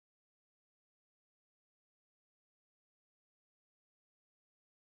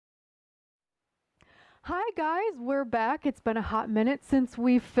Hi guys, we're back. It's been a hot minute since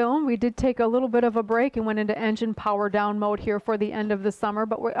we filmed. We did take a little bit of a break and went into engine power down mode here for the end of the summer,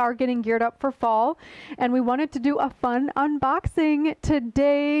 but we are getting geared up for fall and we wanted to do a fun unboxing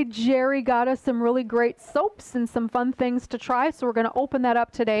today. Jerry got us some really great soaps and some fun things to try, so we're going to open that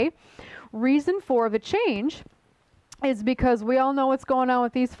up today. Reason for the change is because we all know what's going on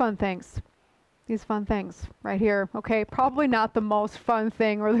with these fun things. These fun things right here. Okay, probably not the most fun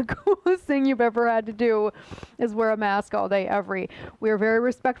thing or the coolest thing you've ever had to do is wear a mask all day every. We are very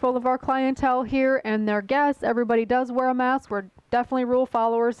respectful of our clientele here and their guests. Everybody does wear a mask. We're definitely rule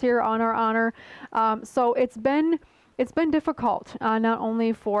followers here on our honor. So it's been difficult, not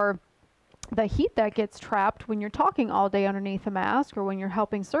only for the heat that gets trapped when you're talking all day underneath a mask or when you're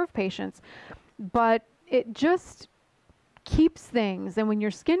helping serve patients, but it just keeps things, and when your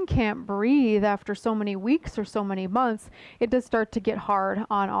skin can't breathe after so many weeks or so many months, it does start to get hard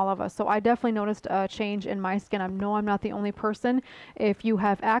on all of us. So I definitely noticed a change in my skin. I know I'm not the only person. If you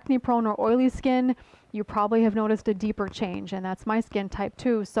have acne prone or oily skin, you probably have noticed a deeper change, and that's my skin type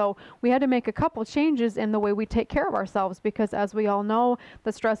too. So we had to make a couple changes in the way we take care of ourselves, because as we all know,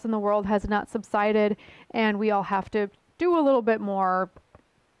 the stress in the world has not subsided, and we all have to do a little bit more,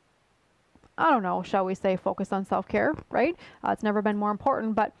 I don't know, shall we say, focus on self-care, right? It's never been more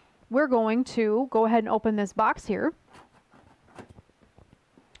important, but we're going to go ahead and open this box here.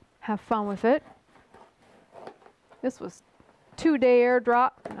 Have fun with it. This was 2-day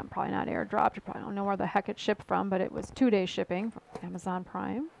airdrop, and I'm probably not airdropped. You probably don't know where the heck it shipped from, but it was 2-day shipping from Amazon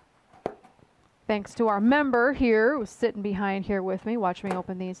Prime. Thanks to our member here, who's sitting behind here with me. Watch me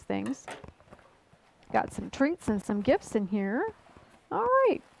open these things. Got some treats and some gifts in here. All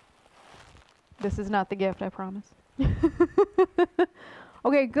right. This is not the gift, I promise.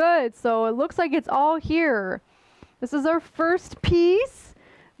 Okay, good. So it looks like it's all here. This is our first piece.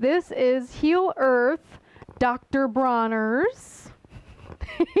 This is Heal Earth Dr. Bronner's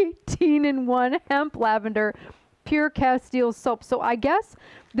 18-in-1 hemp lavender pure Castile soap. So I guess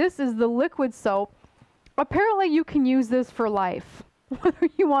this is the liquid soap. Apparently you can use this for life. Whether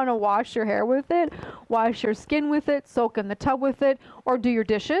you want to wash your hair with it, wash your skin with it, soak in the tub with it, or do your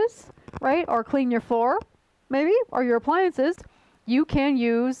dishes, right? Or clean your floor, maybe, or your appliances, you can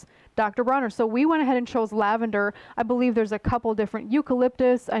use Dr. Bronner. So we went ahead and chose lavender. I believe there's a couple different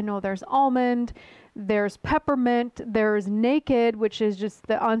eucalyptus. I know there's almond, there's peppermint, there's naked, which is just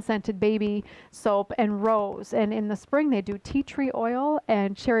the unscented baby soap, and rose. And in the spring they do tea tree oil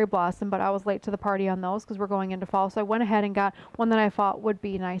and cherry blossom, but I was late to the party on those because we're going into fall. So I went ahead and got one that I thought would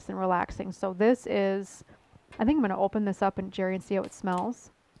be nice and relaxing. So this is, I think I'm going to open this up, and Jerry, and see how it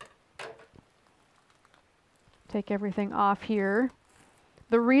smells. Take everything off here.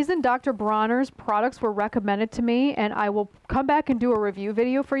 The reason Dr. Bronner's products were recommended to me, and I will come back and do a review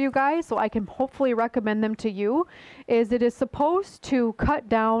video for you guys so I can hopefully recommend them to you, is it is supposed to cut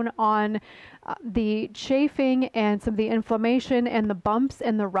down on the chafing and some of the inflammation and the bumps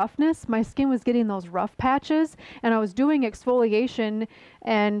and the roughness. My skin was getting those rough patches, and I was doing exfoliation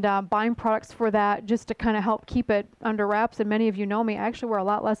and buying products for that just to kind of help keep it under wraps. And many of you know me, I actually wear a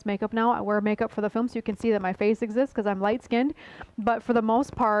lot less makeup now. I wear makeup for the film so you can see that my face exists because I'm light skinned, but for the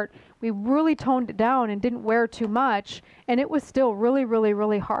most part we really toned it down and didn't wear too much, and it was still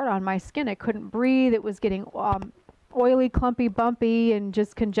really hard on my skin. I couldn't breathe. It was getting oily, clumpy, bumpy, and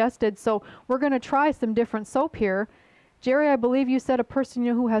just congested. So we're going to try some different soap here. Jerry, I believe you said a person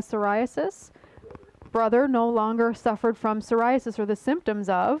who has psoriasis, brother, no longer suffered from psoriasis or the symptoms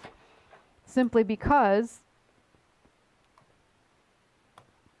of, simply because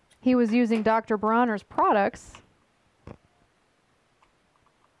he was using Dr. Bronner's products.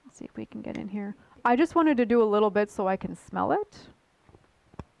 Let's see if we can get in here. I just wanted to do a little bit so I can smell it.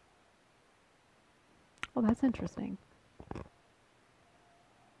 Oh, that's interesting.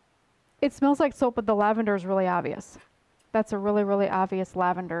 It smells like soap, but the lavender is really obvious. That's a really obvious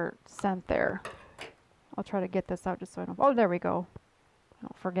lavender scent there. I'll try to get this out just so I don't... Oh, there we go. I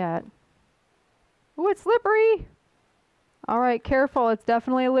don't forget. Oh, it's slippery! All right, careful. It's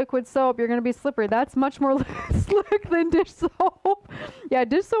definitely a liquid soap. You're going to be slippery. That's much more slick than dish soap. Yeah,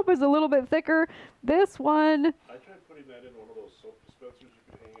 dish soap is a little bit thicker. This one... I tried putting that in one of those soap dispensers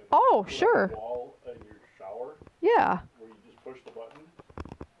you can hang in oh, sure. the wall in your shower. Yeah. Where you just push the button.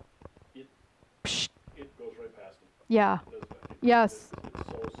 It goes right past it. Yeah. Yes. It's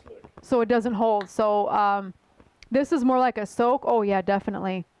so slick. So it doesn't hold. So this is more like a soak. Oh, yeah,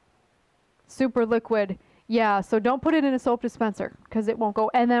 definitely. Super liquid. Yeah, so don't put it in a soap dispenser because it won't go.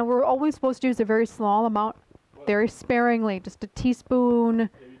 And then we're only supposed to use a very small amount, very sparingly, just a teaspoon. Maybe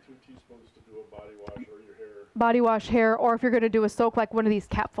 2 teaspoons to do a body wash or your hair. body wash hair, or if you're going to do a soak, like one of these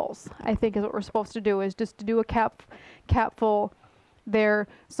capfuls, I think is what we're supposed to do, is just to do a capful there.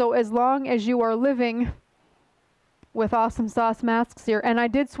 So as long as you are living with awesome sauce masks here, and I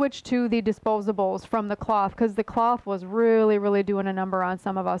did switch to the disposables from the cloth because the cloth was really doing a number on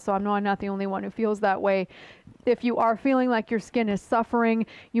some of us. So I know I'm not the only one who feels that way. If you are feeling like your skin is suffering,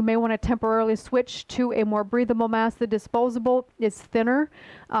 you may want to temporarily switch to a more breathable mask. The disposable is thinner,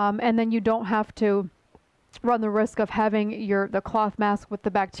 and then you don't have to run the risk of having the cloth mask with the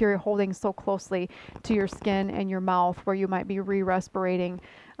bacteria holding so closely to your skin and your mouth, where you might be re-respirating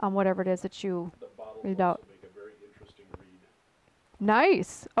whatever it is that you read out. Make a very interesting read.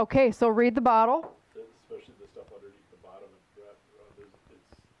 Nice. Okay, so read the bottle. Especially the stuff underneath the bottom.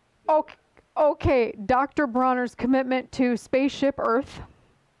 Okay. Okay, Dr. Bronner's commitment to Spaceship Earth.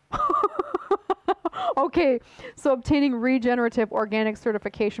 Okay, so obtaining regenerative organic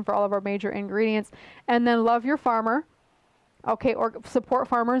certification for all of our major ingredients. And then love your farmer. Okay, or support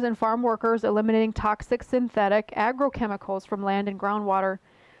farmers and farm workers, eliminating toxic synthetic agrochemicals from land and groundwater.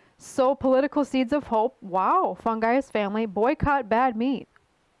 Sow political seeds of hope. Wow, fungius family. Boycott bad meat.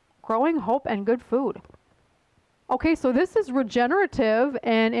 Growing hope and good food. Okay, so this is regenerative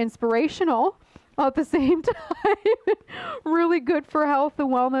and inspirational at the same time. Really good for health and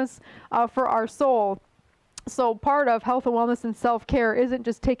wellness for our soul. So part of health and wellness and self-care isn't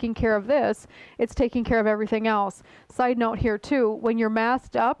just taking care of this, it's taking care of everything else. Side note here too, when you're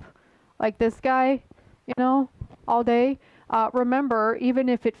masked up, like this guy, you know, all day, remember, even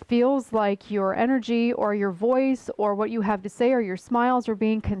if it feels like your energy or your voice or what you have to say or your smiles are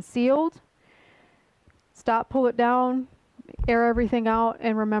being concealed, stop, pull it down, air everything out,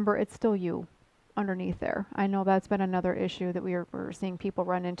 and remember it's still you underneath there. I know that's been another issue that we're seeing people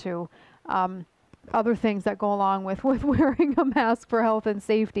run into. Other things that go along with wearing a mask for health and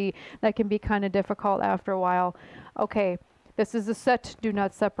safety that can be kind of difficult after a while. Okay, this is a set, do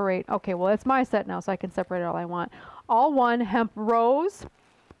not separate. Okay, well it's my set now, so I can separate it all I want. All one hemp rose,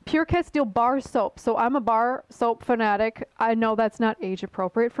 pure Castile bar soap. So I'm a bar soap fanatic. I know that's not age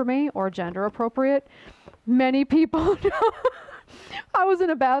appropriate for me or gender appropriate. Many people I was in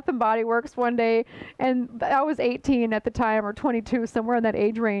a Bath and Body Works one day, and I was 18 at the time, or 22, somewhere in that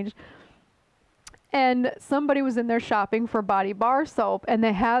age range. And somebody was in there shopping for body bar soap, and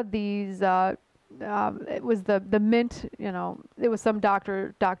they had these, it was the mint, you know, it was some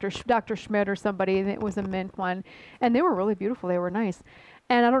Dr. Schmidt or somebody, and it was a mint one. And they were really beautiful. They were nice.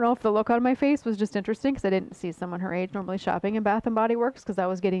 And I don't know if the look on my face was just interesting, because I didn't see someone her age normally shopping in Bath and Body Works, because I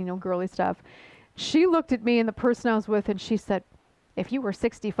was getting, you know, girly stuff. She looked at me and the person I was with, and she said, if you were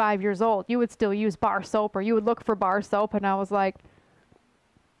 65 years old, you would still use bar soap, or you would look for bar soap. And I was like,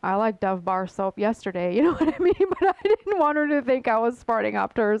 I like Dove bar soap yesterday, you know what I mean? But I didn't want her to think I was farting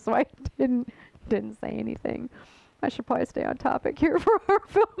up to her, so I didn't say anything. I should probably stay on topic here for our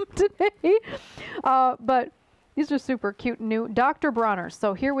film today. But these are super cute and new. Dr. Bronner.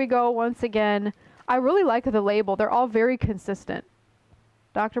 So here we go once again. I really like the label. They're all very consistent.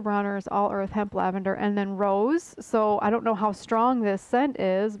 Dr. Bronner's All Earth Hemp Lavender, and then Rose. So I don't know how strong this scent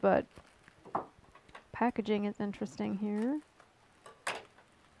is, but packaging is interesting here.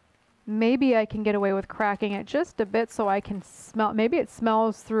 Maybe I can get away with cracking it just a bit so I can smell. Maybe it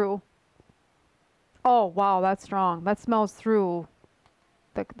smells through. Oh, wow, that's strong. That smells through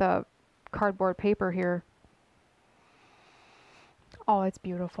the cardboard paper here. Oh, it's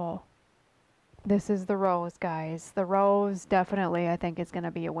beautiful. This is the Rose, guys. The Rose definitely, I think, is going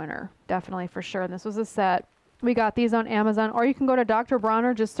to be a winner. Definitely, for sure. And this was a set. We got these on Amazon, or you can go to Dr.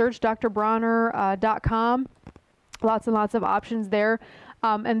 Bronner. Just search drbronner.com. Lots and lots of options there.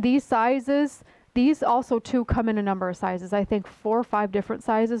 And these sizes, these also too come in a number of sizes. I think 4 or 5 different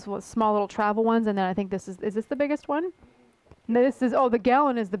sizes with small little travel ones. And then I think this is this the biggest one? This is, oh, the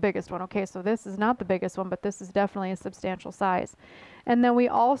gallon is the biggest one. Okay, so this is not the biggest one, but this is definitely a substantial size. And then we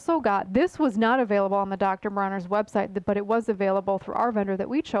also got, this was not available on the Dr. Bronner's website, but it was available through our vendor that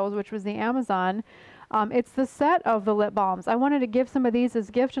we chose, which was the Amazon. It's the set of the lip balms. I wanted to give some of these as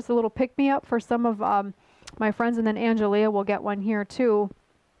gifts, just a little pick-me-up for some of my friends, and then Angelia will get one here too.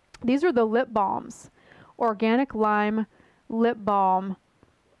 These are the lip balms. Organic lime lip balm.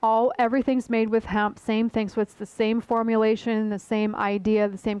 Everything's made with hemp, same thing, so it's the same formulation, the same idea,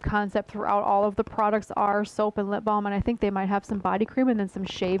 the same concept throughout. All of the products are soap and lip balm, and I think they might have some body cream and then some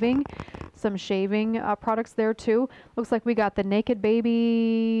shaving products there too. Looks like we got the Naked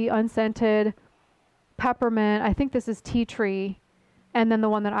Baby, unscented, peppermint, I think this is tea tree, and then the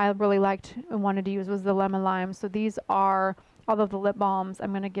one that I really liked and wanted to use was the lemon lime. So these are all of the lip balms.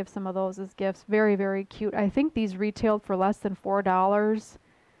 I'm going to give some of those as gifts. Very, very cute. I think these retailed for less than $4.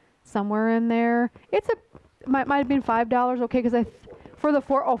 Somewhere in there. might have been $5. Okay, because for the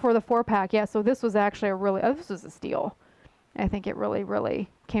four pack, yeah. So this was actually this was a steal. I think it really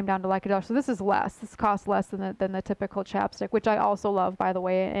came down to like $1. So this is less. This costs less than the typical chapstick, which I also love, by the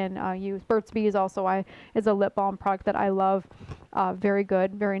way, and use. Burt's Bees also is a lip balm product that I love. Very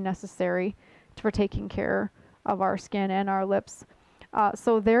good, very necessary for taking care of our skin and our lips.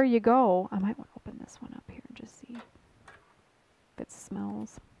 So there you go. I might want to open this one up here and just see if it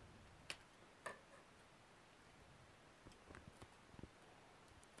smells.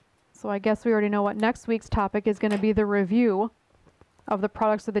 So I guess we already know what next week's topic is going to be, the review of the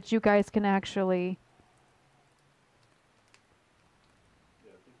product so that you guys can actually...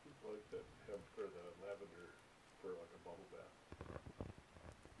 Yeah, I think people like that have for the lavender for like a bubble bath.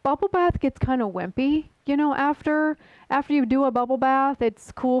 Bubble bath gets kind of wimpy, you know, after you do a bubble bath,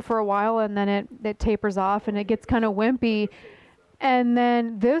 it's cool for a while and then it tapers off and it gets kind of wimpy. And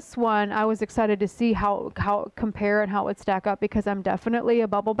then this one, I was excited to see how it compare and how it would stack up, because I'm definitely a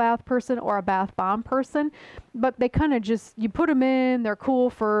bubble bath person or a bath bomb person. But they kind of just, you put them in, they're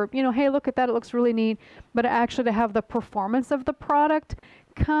cool for, you know, hey, look at that, it looks really neat. But actually to have the performance of the product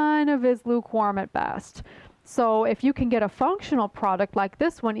kind of is lukewarm at best. So if you can get a functional product like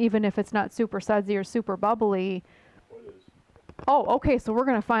this one, even if it's not super sudsy or super bubbly. What is? Oh, okay, so I'm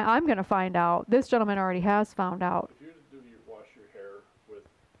going to find out. This gentleman already has found out. If you wash your hair with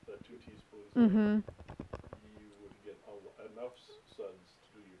the 2 teaspoons, Mm-hmm. you would get enough suds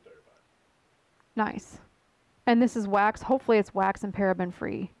to do your entire body. Nice. And this is wax. Hopefully it's wax and paraben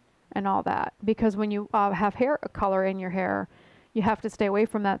free and all that. Because when you have hair color in your hair, you have to stay away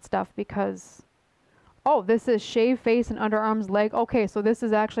from that stuff because... Oh, this is shave face and underarms, leg. Okay, so this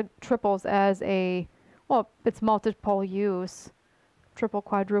is actually triples as a... Well, it's multiple use. Triple,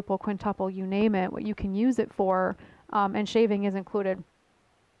 quadruple, quintuple, you name it. What you can use it for. And shaving is included.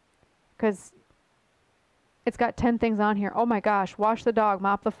 Because it's got 10 things on here. Oh my gosh. Wash the dog.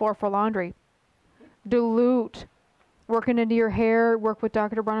 Mop the floor for laundry. Dilute. Working into your hair. Work with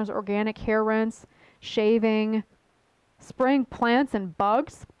Dr. Bronner's organic hair rinse. Shaving. Spraying plants and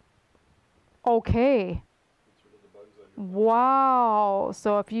bugs. Okay. Wow.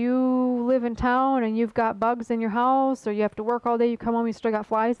 So if you live in town and you've got bugs in your house, or you have to work all day, you come home, you still got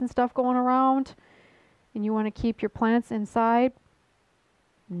flies and stuff going around, and you want to keep your plants inside,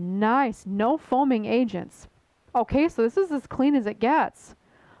 nice. No foaming agents. Okay, so this is as clean as it gets.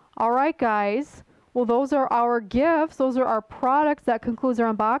 All right, guys. Well, those are our gifts. Those are our products. That concludes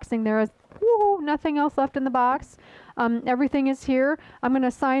our unboxing. There is nothing else left in the box. Everything is here. I'm going to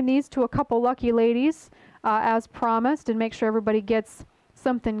assign these to a couple lucky ladies as promised, and make sure everybody gets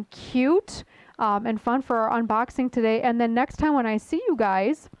something cute and fun for our unboxing today. And then next time when I see you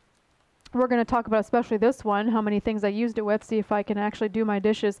guys, we're going to talk about especially this one, how many things I used it with, see if I can actually do my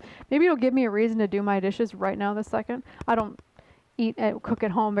dishes. Maybe it'll give me a reason to do my dishes right now this second. I don't cook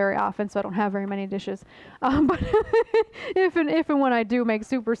at home very often, so I don't have very many dishes. But if and when I do make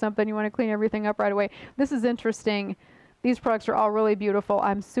soup or something, you want to clean everything up right away. This is interesting. These products are all really beautiful.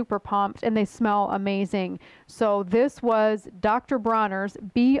 I'm super pumped, and they smell amazing. So this was Dr. Bronner's,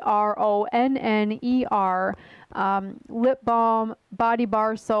 Bronner, lip balm, body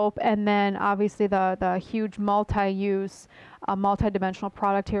bar soap, and then obviously the huge multi-use, multi-dimensional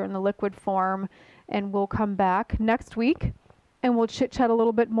product here in the liquid form. And we'll come back next week and we'll chit-chat a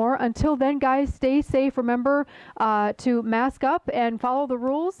little bit more. Until then, guys, stay safe. Remember to mask up and follow the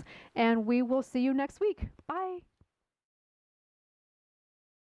rules, and we will see you next week. Bye.